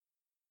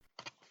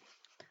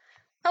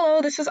Hello,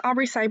 this is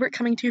Aubrey Seibert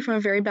coming to you from a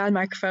very bad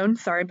microphone.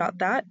 Sorry about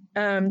that.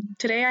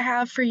 Today I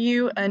have for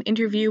you an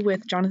interview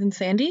with Jonathan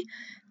Sandy,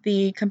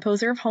 the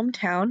composer of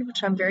Hometown,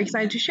 which I'm very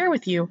excited to share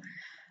with you.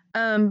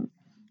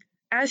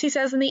 As he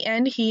says in the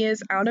end, he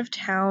is out of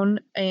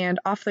town and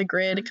off the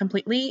grid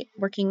completely,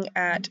 working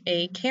at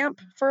a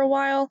camp for a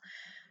while.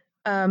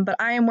 But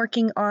I am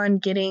working on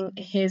getting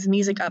his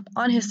music up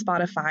on his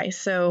Spotify.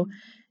 So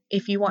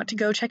if you want to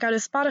go check out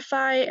his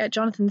Spotify at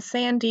Jonathan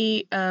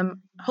Sandy,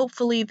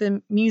 hopefully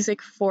the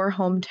music for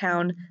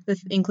Hometown,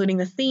 including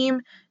the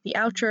theme, the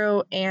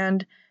outro,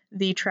 and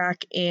the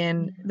track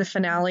in the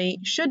finale,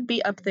 should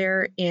be up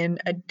there in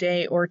a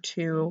day or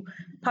two,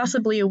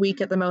 possibly a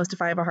week at the most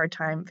if I have a hard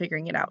time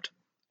figuring it out.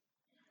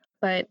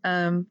 But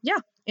yeah,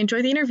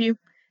 enjoy the interview,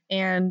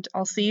 and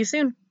I'll see you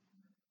soon.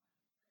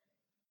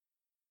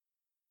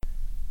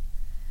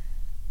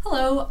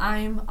 Hello,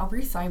 I'm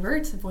Aubrey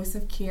Seibert, voice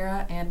of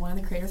Kira and one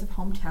of the creators of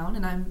Hometown,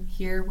 and I'm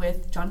here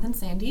with Jonathan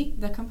Sandy,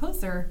 the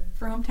composer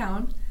for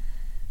Hometown.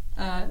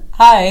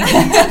 Hi,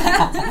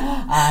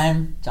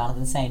 I'm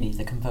Jonathan Sandy,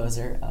 the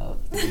composer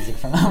of the music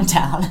from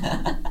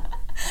Hometown.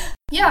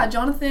 Yeah,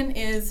 Jonathan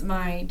is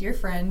my dear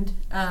friend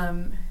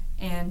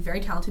and very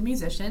talented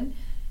musician.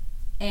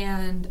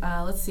 And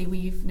let's see,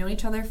 we've known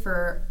each other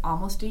for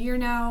almost a year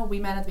now. We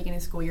met at the beginning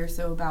of school year,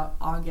 so about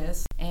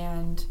August.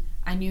 And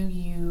I knew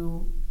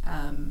you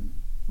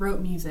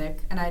wrote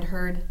music, and I'd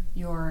heard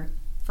your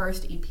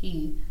first EP.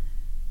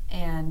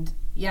 And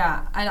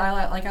yeah,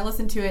 I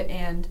listened to it,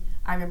 and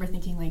I remember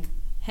thinking like,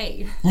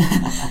 hey,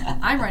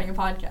 I'm writing a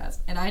podcast,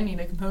 and I need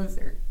a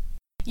composer.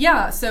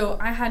 Yeah, so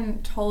I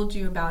hadn't told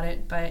you about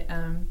it, but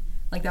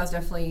that was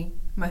definitely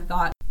my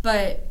thought.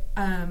 But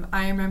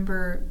I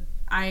remember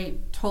I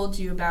told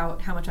you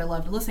about how much I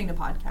loved listening to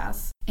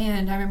podcasts,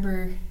 and I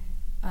remember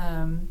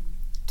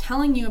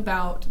telling you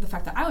about the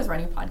fact that I was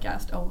writing a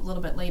podcast a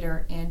little bit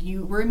later, and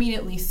you were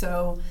immediately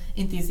so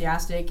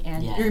enthusiastic,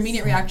 and Yes. Your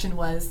immediate reaction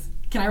was,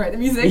 can I write the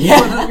music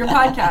Yeah. for your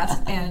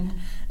podcast?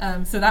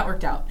 And so that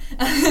worked out.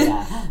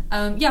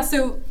 Yeah.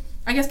 So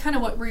I guess kind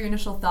of what were your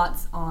initial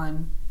thoughts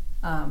on,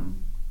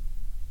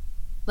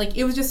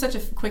 it was just such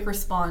a quick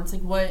response,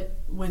 what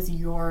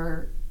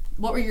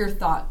were your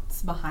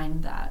thoughts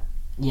behind that?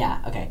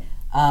 Yeah, okay.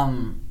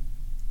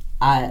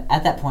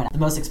 At that point, the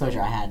most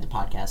exposure I had to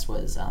podcasts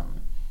was,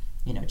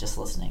 just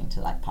listening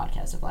to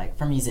podcasts of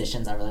from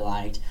musicians I really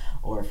liked,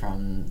 or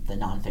from the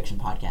nonfiction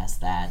podcast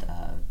that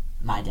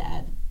my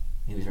dad,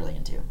 he was really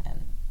into,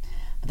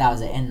 but that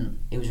was it. And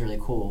it was really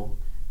cool,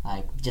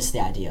 just the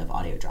idea of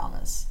audio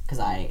dramas, because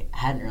I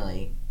hadn't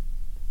really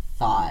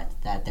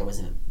thought that there was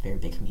a very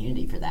big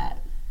community for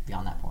that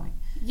beyond that point.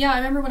 Yeah, I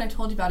remember when I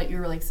told you about it, you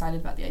were really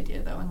excited about the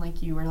idea, though,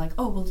 and you were like,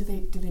 "Oh, well, do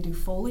they do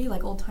Foley,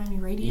 old-timey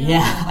radio?"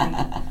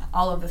 Yeah, and,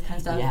 all of this kind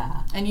of stuff.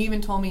 Yeah, and you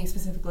even told me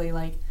specifically,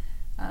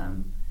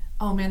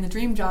 "Oh man, the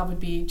dream job would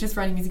be just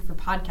writing music for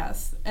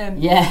podcasts." And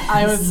yes.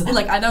 I was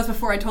that was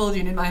before I told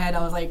you, and in my head,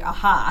 I was like,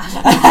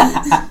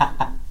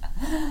 "Aha!"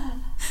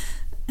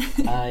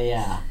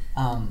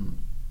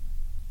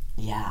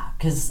 Yeah,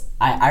 because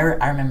I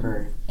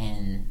remember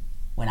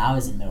when I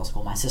was in middle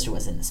school, my sister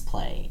was in this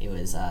play. It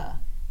was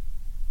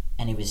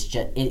and it was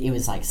just it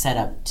was set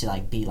up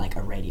to be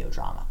a radio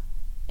drama.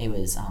 It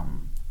was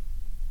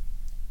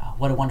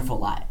What a Wonderful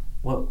Life.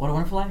 What a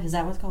Wonderful Life, is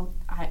that what it's called?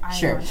 I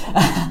sure.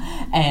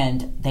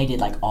 And they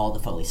did all the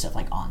Foley stuff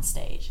on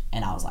stage,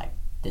 and I was like,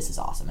 this is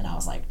awesome. And I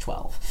was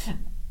 12,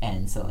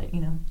 and so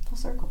full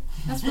circle.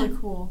 That's really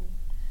cool.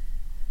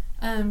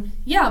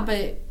 Yeah,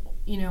 but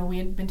we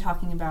had been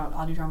talking about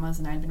audio dramas,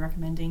 and I'd been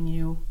recommending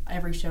you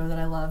every show that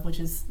I love, which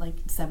is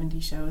 70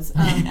 shows.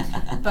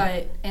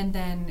 And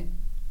then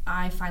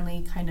I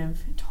finally kind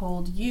of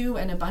told you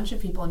and a bunch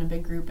of people in a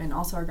big group, and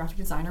also our graphic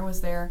designer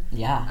was there.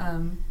 Yeah.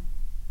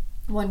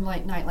 One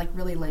night,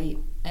 really late,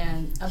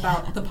 and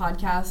about the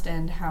podcast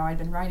and how I'd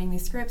been writing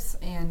these scripts,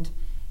 and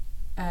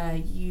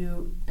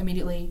you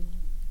immediately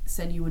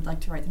said you would like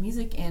to write the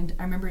music, and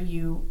I remember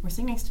you were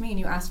sitting next to me, and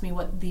you asked me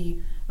what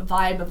the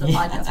vibe of the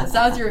podcast was.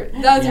 That was your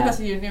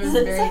question, and it was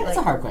it's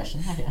a hard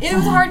question. It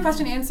was a hard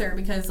question to answer,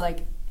 because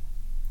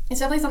it's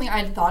definitely something I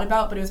had thought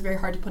about, but it was very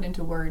hard to put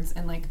into words,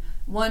 and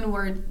one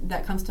word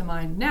that comes to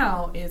mind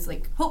now is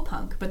hope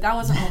punk, but that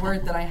wasn't a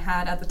word that I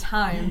had at the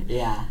time.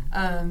 Yeah.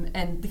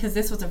 And because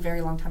this was a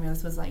very long time ago,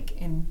 this was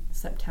in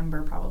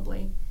September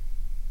probably.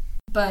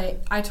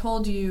 But I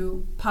told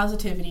you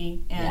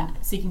positivity and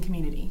seeking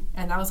community,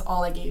 and that was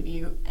all I gave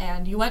you,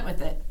 and you went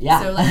with it.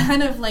 Yeah. So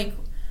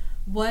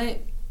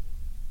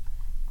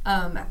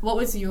what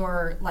was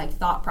your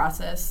thought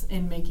process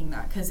in making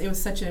that? Because it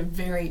was such a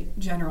very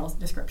general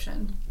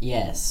description.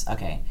 Yes.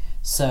 Okay.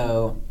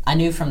 So I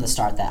knew from the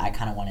start that I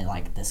kind of wanted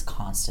this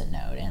constant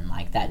note, and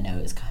that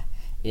note is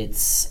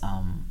it's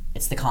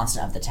the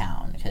constant of the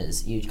town,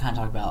 because you kind of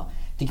talk about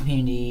the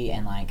community,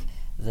 and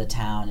the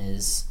town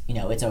is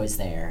it's always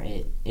there.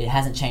 It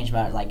hasn't changed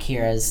about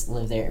Kira's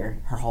lived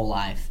there her whole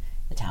life.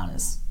 The town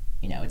is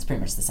it's pretty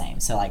much the same.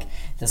 So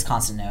this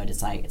constant note,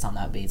 it's it's on the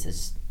upbeats,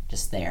 it's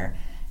just there.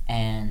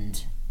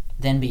 And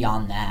then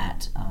beyond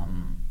that,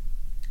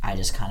 I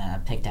just kind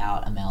of picked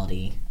out a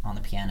melody on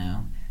the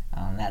piano.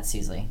 That's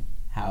usually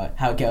how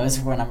it goes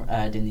when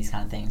I'm doing these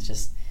kind of things.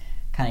 Just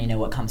kind of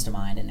what comes to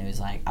mind, and it was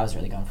like I was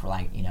really going for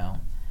like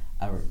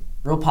a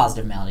real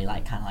positive melody,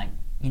 like kind of like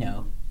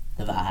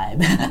the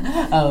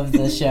vibe of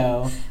the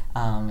show,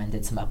 and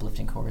did some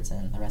uplifting chords,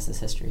 and the rest is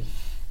history.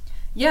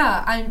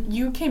 Yeah,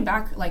 you came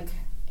back like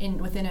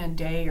within a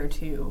day or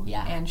two,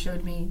 and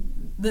showed me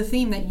the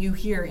theme that you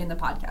hear in the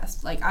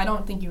podcast. Like I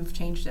don't think you've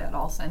changed it at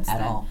all since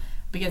then. All.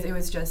 Because it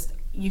was just,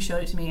 you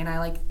showed it to me, and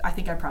I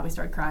think I probably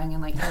started crying,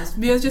 and like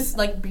it was just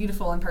like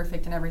beautiful and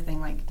perfect and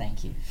everything, like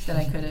thank you, that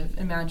I could have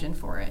imagined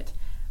for it.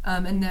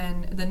 And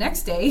then the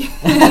next day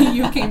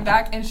you came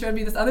back and showed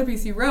me this other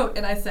piece you wrote,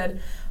 and I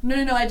said no,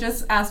 I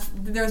just asked,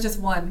 there was just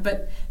one,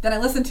 but then I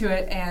listened to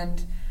it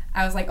and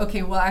I was like,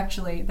 okay, well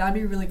actually that'd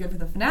be really good for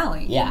the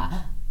finale,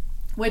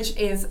 which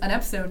is an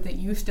episode that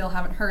you still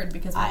haven't heard,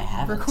 because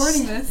we're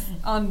recording this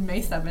on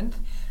May 7th,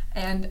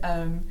 and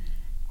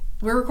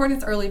we're recording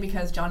this early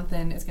because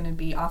Jonathan is going to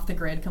be off the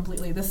grid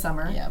completely this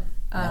summer. Yep.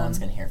 No one's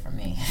going to hear from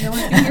me. No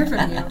one's going to hear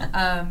from you.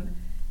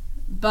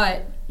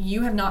 But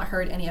you have not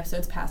heard any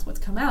episodes past what's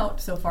come out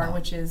so far,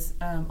 which is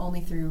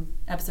only through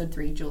episode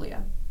 3,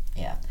 Julia.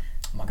 Yeah.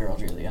 My girl,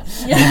 Julia.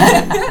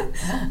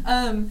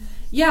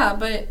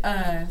 But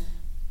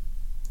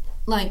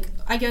like,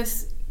 I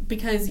guess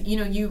because,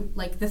 you,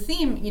 like, the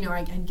theme, I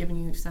had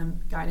given you some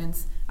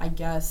guidance, I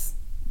guess.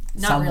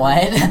 Not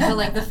somewhat. Really. But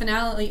like the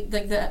finale,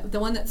 like the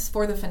one that's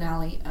for the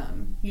finale,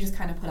 you just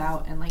kind of put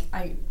out, and like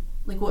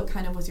what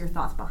kind of was your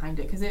thoughts behind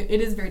it? Because it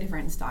is very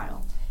different in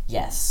style.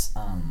 Yes.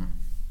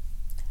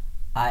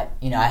 I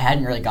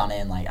hadn't really gone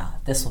in like,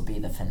 this will be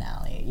the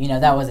finale.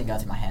 That wasn't going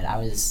through my head. I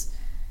was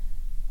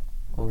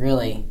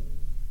really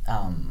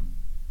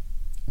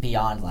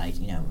beyond like,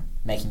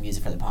 making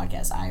music for the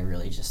podcast. I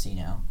really just,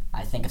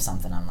 I think of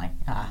something, I'm like,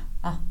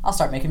 I'll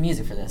start making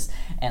music for this.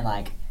 And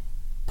like,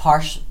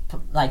 partially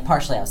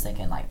I was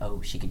thinking like,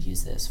 oh, she could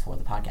use this for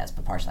the podcast,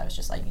 but partially I was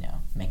just like,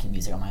 making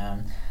music on my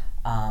own.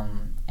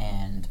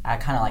 And I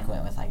kind of like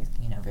went with like,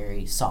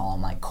 very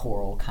solemn, like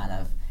choral kind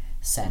of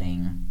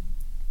setting,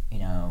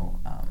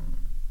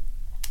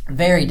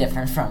 very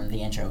different from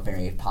the intro,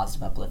 very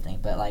positive, uplifting,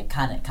 but like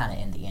kind of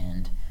in the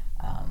end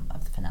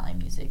of the finale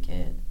music,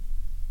 it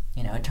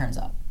turns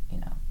up,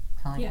 kind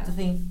of like the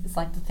theme. It's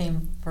like the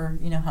theme for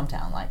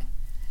Hometown, like.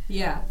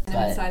 Yeah, and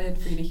I'm excited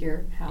for you to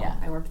hear how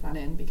I worked that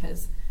in,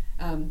 because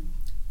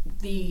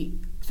the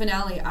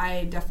finale,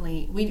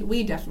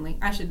 we definitely,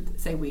 I should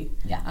say we.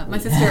 Yeah. My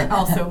sister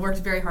also worked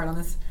very hard on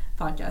this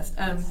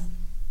podcast.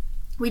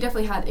 We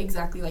definitely had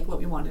exactly like what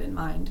we wanted in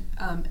mind,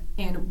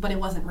 but it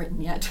wasn't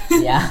written yet.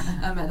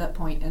 At that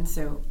point, and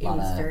so it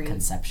was very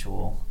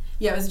conceptual.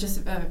 Yeah, it was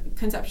just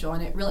conceptual,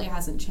 and it really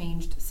hasn't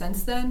changed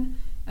since then.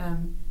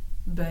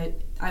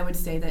 But I would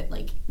say that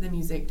like the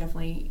music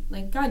definitely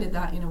like guided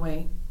that in a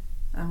way.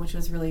 Which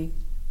was really,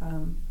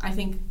 I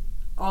think,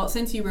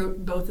 since you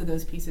wrote both of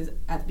those pieces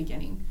at the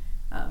beginning,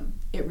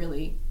 it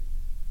really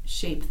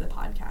shaped the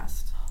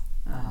podcast.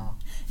 Wow.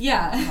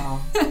 Yeah.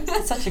 Oh,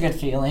 it's such a good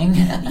feeling.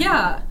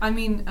 Yeah, I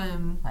mean,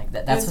 like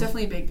that's it was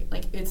definitely big.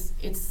 Like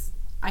it's.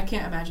 I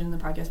can't imagine the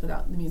podcast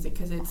without the music,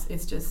 because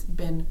it's just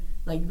been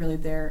like really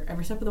there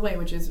every step of the way,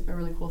 which is a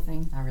really cool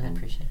thing. I really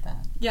appreciate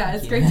that. Yeah,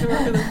 Thank you. Great to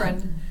work with a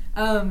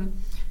friend.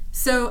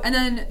 So, and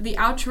then the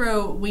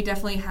outro, we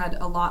definitely had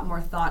a lot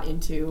more thought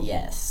into.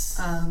 Yes.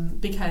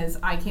 Because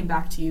I came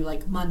back to you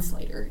like months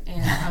later,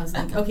 and I was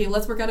like, okay,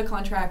 let's work out a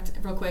contract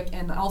real quick,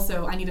 and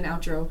also I need an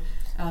outro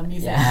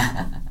music.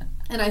 Yeah.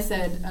 And I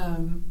said,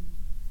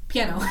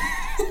 piano.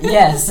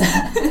 Yes.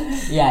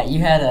 Yeah, you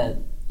had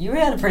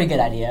a pretty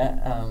good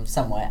idea,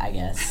 somewhat, I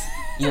guess.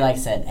 You like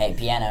said, hey,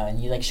 piano, and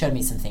you like showed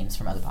me some themes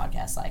from other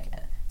podcasts, like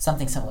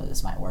something similar to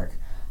this might work.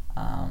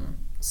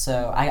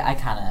 So I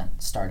kind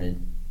of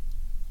started.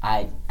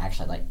 I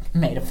actually like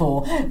made a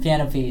full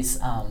piano piece,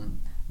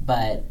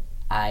 but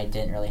I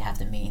didn't really have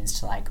the means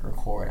to like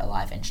record a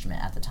live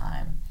instrument at the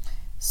time.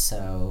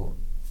 So,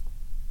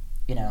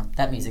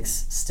 that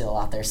music's still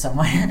out there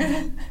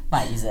somewhere.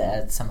 Might use it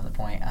at some other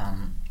point.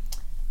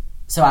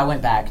 So I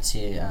went back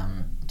to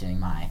doing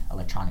my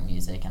electronic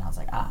music, and I was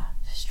like,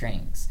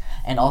 strings.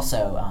 And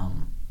also,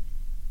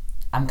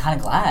 I'm kind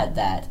of glad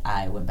that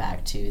I went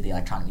back to the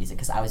electronic music,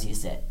 because I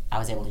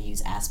was able to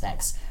use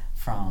aspects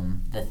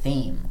from the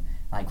theme.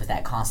 Like with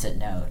that constant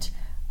note,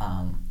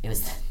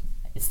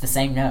 it's the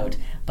same note,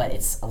 but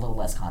it's a little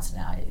less constant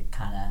now. It's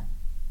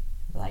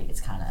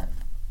kind of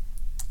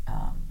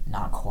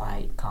not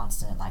quite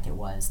constant like it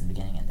was in the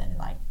beginning, and then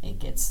like it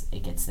gets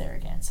there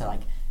again. So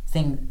like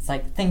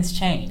things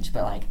change,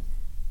 but like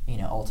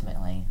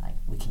ultimately like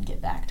we can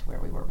get back to where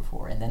we were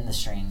before. And then the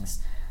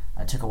strings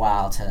took a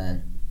while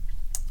to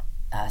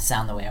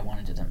sound the way I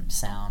wanted it to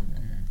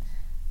sound,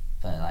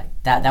 but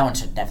like that one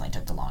definitely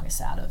took the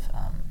longest out of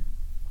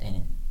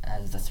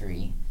the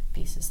 3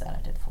 pieces that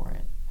I did for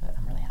it. But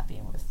I'm really happy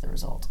with the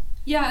result.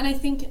 Yeah, and I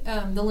think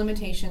the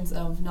limitations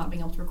of not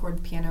being able to record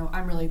the piano,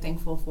 I'm really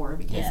thankful for,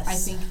 because I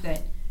think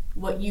that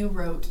what you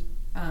wrote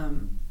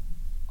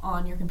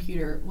on your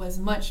computer was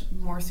much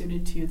more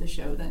suited to the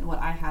show than what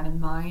I had in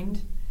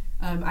mind.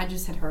 I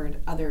just had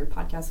heard other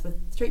podcasts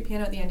with straight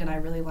piano at the end, and I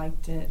really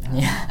liked it.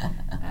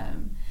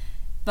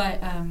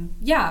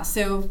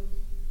 So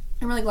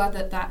I'm really glad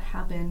that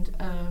happened.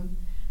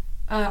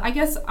 I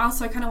guess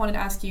also I kind of wanted to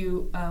ask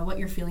you what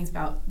your feelings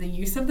about the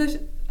use of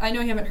the. I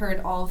know you haven't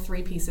heard all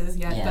 3 pieces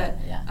yet,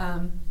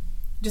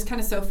 just kind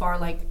of so far,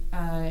 like,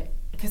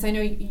 because I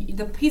know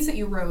the piece that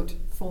you wrote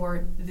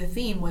for the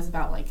theme was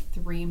about like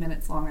 3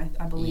 minutes long,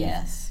 I believe.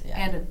 Yes. Yeah.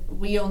 And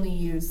we only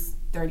use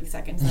 30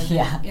 seconds of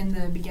it in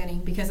the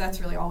beginning because that's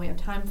really all we have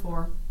time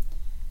for.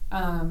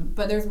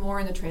 But there's more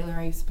in the trailer,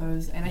 I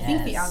suppose. And I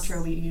think the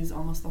outro we use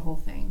almost the whole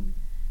thing.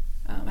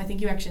 I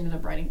think you actually ended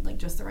up writing like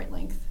just the right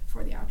length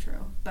for the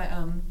outro. But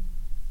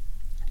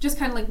just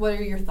kind of like, what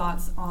are your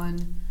thoughts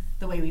on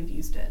the way we've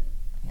used it?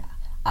 Yeah,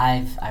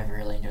 I've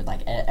really enjoyed,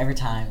 like, every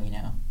time, you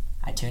know,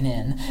 I tune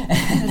in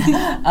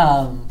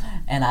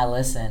and I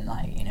listen,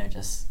 like, you know,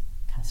 just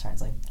kind of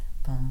starts like,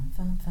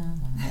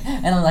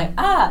 and I'm like,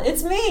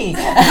 it's me.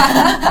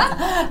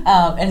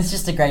 And it's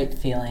just a great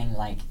feeling,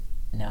 like,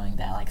 knowing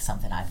that, like,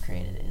 something I've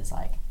created is,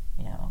 like,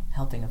 you know,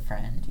 helping a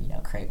friend, you know,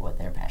 create what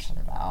they're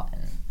passionate about,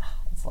 and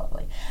it's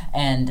lovely.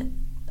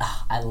 And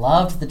I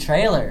loved the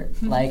trailer.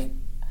 Like,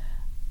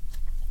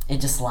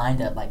 it just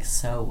lined up, like,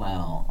 so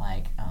well.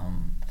 Like,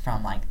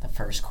 from, like, the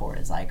first chord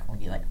is, like, when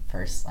you, like,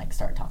 first, like,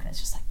 start talking, it's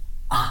just like,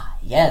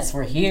 yes,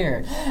 we're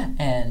here.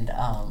 And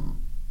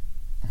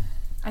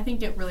I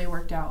think it really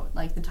worked out.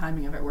 Like, the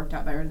timing of it worked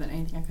out better than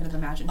anything I could have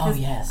imagined. Oh,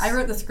 yes. I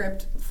wrote the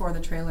script for the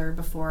trailer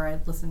before I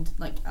listened.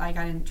 Like, I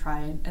didn't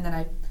try it, and then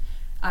I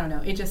don't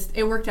know.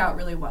 It worked out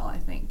really well, I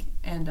think.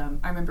 And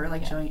I remember,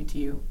 like, showing it to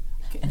you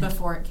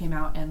before it came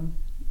out, and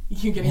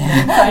you getting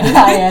very excited.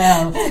 I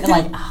am. And,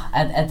 like,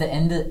 at the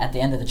end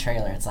of the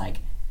trailer, it's like,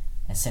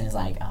 as soon as,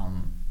 like,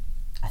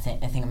 I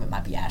think it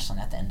might be Ashlyn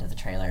at the end of the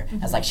trailer.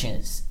 Mm-hmm.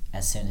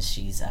 As soon as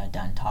she's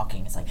done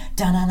talking, it's like,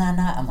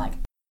 da-na-na-na. I'm like,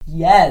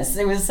 yes,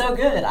 it was so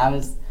good.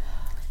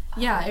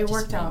 It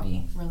worked out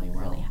really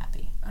well. Really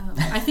happy.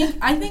 I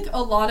think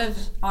a lot of,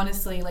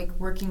 honestly, like,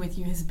 working with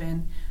you has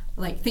been,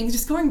 like, things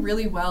just going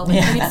really well,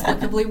 like,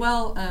 inexplicably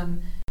well.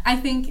 I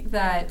think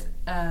that,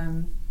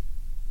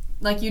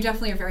 like, you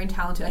definitely are very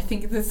talented. I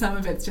think that some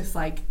of it's just,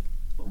 like,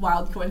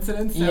 wild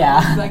coincidence. So,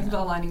 like, the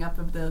lining up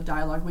of the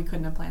dialogue, we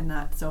couldn't have planned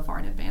that so far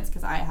in advance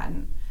because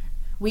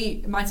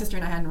my sister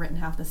and I hadn't written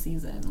half the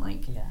season.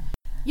 Like,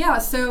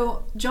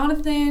 so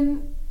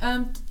Jonathan,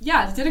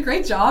 did a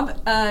great job.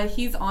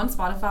 He's on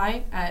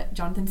Spotify at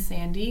Jonathan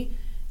Sandy,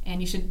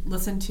 and you should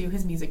listen to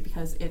his music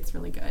because it's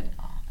really good.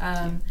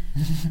 And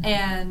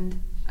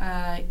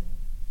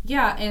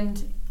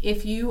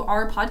if you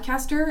are a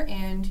podcaster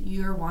and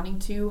you're wanting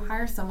to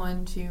hire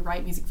someone to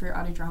write music for your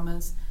audio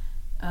dramas,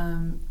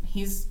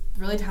 he's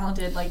really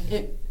talented. Like,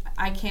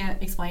 I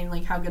can't explain,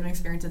 like, how good an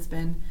experience it's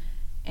been.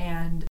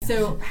 And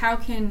so how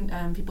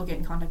can people get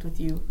in contact with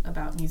you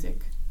about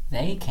music?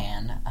 They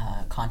can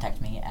contact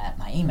me at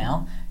my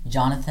email,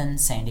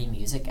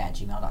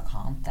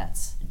 jonathansandymusic@gmail.com.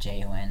 That's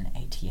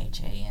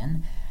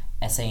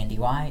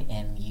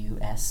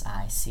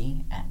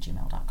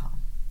JONATHANSANDYMUSIC@gmail.com.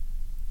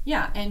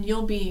 Yeah, and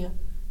you'll be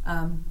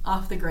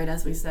off the grid,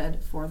 as we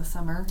said, for the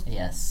summer.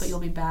 Yes. But you'll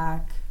be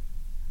back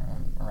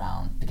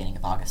around beginning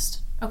of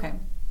August. Okay.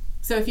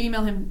 So if you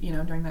email him, you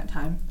know, during that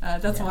time,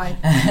 that's why.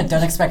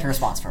 Don't expect a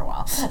response for a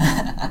while.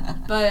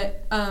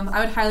 But I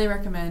would highly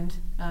recommend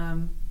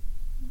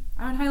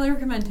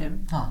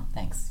him. Oh,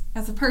 thanks.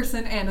 As a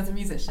person and as a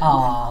musician.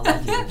 Aw,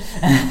 love you.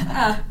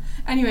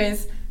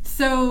 Anyways,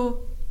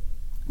 so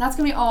that's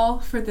going to be all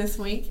for this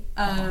week.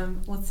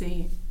 Let's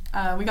see.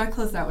 We got to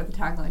close that with the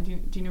tagline.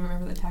 Do you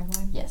remember the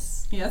tagline?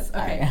 Yes. Yes?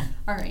 Okay.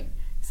 All right.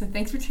 So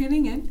thanks for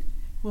tuning in.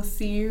 We'll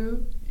see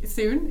you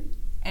soon.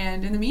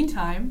 And in the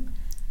meantime,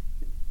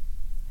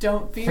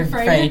 don't be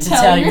afraid to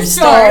tell your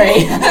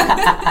story.